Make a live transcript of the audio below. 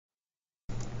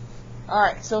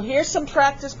Alright, so here's some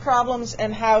practice problems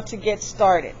and how to get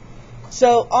started.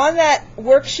 So on that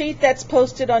worksheet that's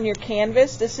posted on your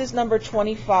Canvas, this is number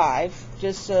 25,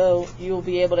 just so you'll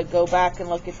be able to go back and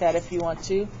look at that if you want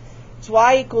to. It's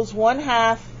y equals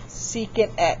 1/2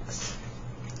 secant x.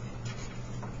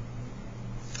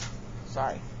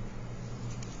 Sorry.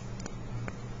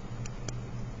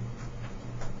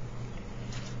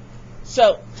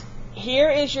 So here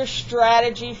is your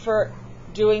strategy for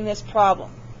doing this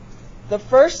problem. The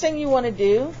first thing you want to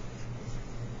do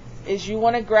is you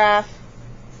want to graph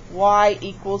y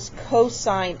equals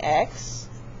cosine x,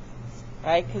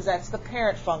 right, because that's the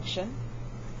parent function.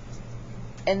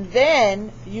 And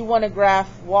then you want to graph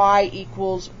y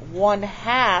equals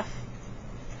 1/2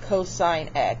 cosine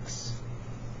x.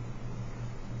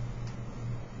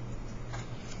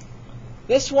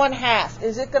 This 1/2,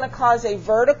 is it going to cause a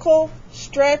vertical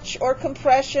stretch or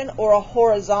compression or a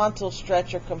horizontal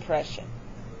stretch or compression?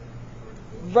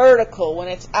 Vertical. When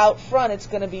it's out front, it's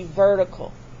going to be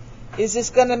vertical. Is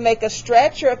this going to make a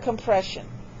stretch or a compression?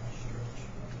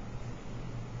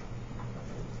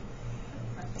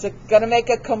 It's going to make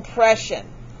a compression.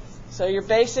 So you're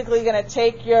basically going to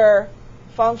take your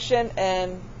function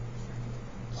and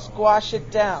squash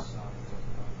it down.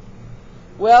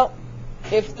 Well,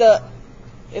 if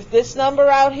this number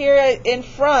out here in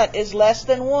front is less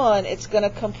than 1, it's going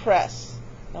to compress,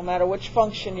 no matter which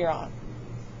function you're on.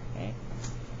 Okay?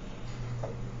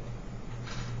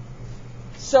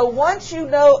 So once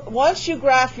you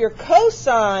graph your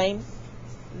cosine,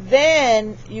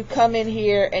 then you come in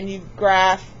here and you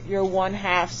graph your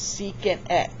 1/2 secant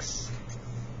x.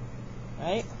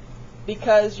 Right?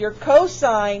 Because your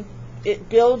cosine, it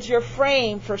builds your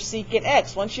frame for secant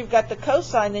x. Once you've got the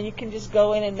cosine, then you can just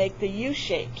go in and make the U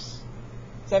shapes.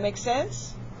 Does that make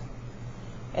sense?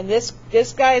 And this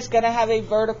guy is going to have a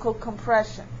vertical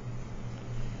compression.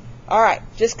 All right,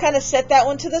 just kind of set that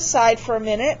one to the side for a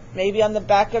minute, maybe on the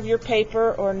back of your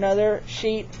paper or another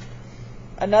sheet.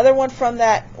 Another one from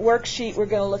that worksheet we're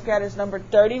going to look at is number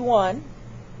 31.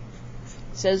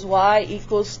 It says y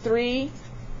equals 3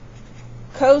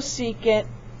 cosecant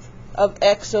of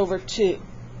x over 2.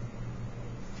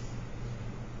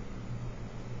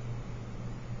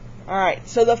 Alright,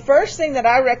 so the first thing that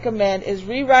I recommend is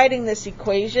rewriting this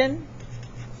equation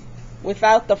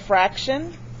without the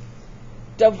fraction.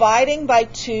 Dividing by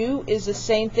 2 is the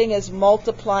same thing as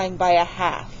multiplying by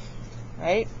 1/2.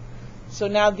 Right? So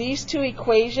now these two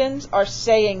equations are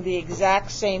saying the exact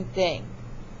same thing.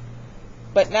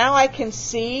 But now I can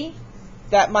see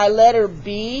that my letter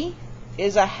B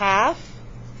is 1/2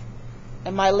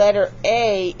 and my letter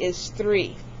A is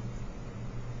 3.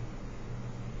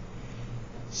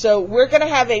 So we're going to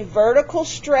have a vertical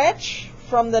stretch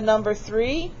from the number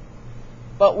 3,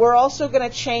 but we're also going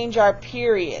to change our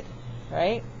period,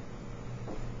 right?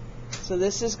 So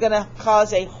this is going to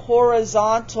cause a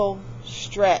horizontal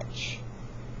stretch.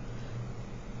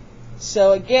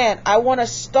 So again, I want to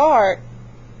start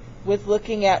with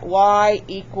looking at y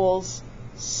equals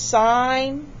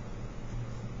sine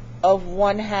of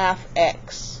 1/2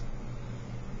 x.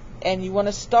 And you want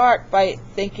to start by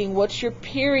thinking, what's your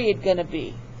period going to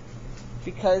be?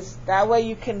 Because that way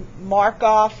you can mark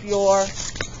off your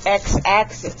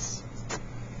x-axis.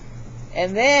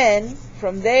 And then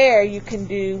from there you can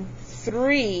do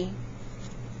 3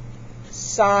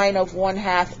 sine of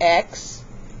 1/2 x.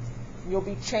 You'll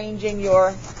be changing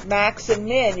your max and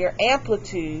min, your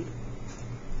amplitude.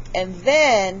 And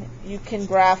then you can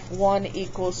graph 1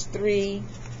 equals 3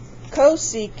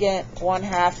 cosecant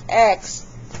 1/2 x,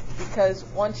 because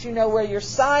once you know where your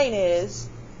sine is,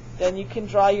 then you can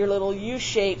draw your little U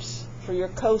shapes for your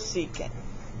cosecant.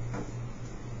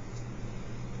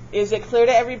 Is it clear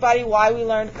to everybody why we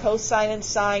learned cosine and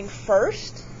sine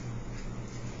first?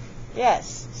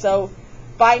 Yes. So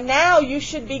by now you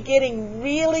should be getting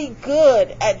really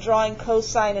good at drawing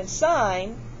cosine and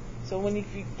sine. So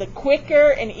the quicker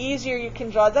and easier you can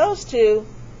draw those two,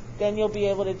 then you'll be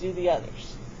able to do the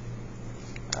others.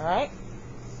 All right?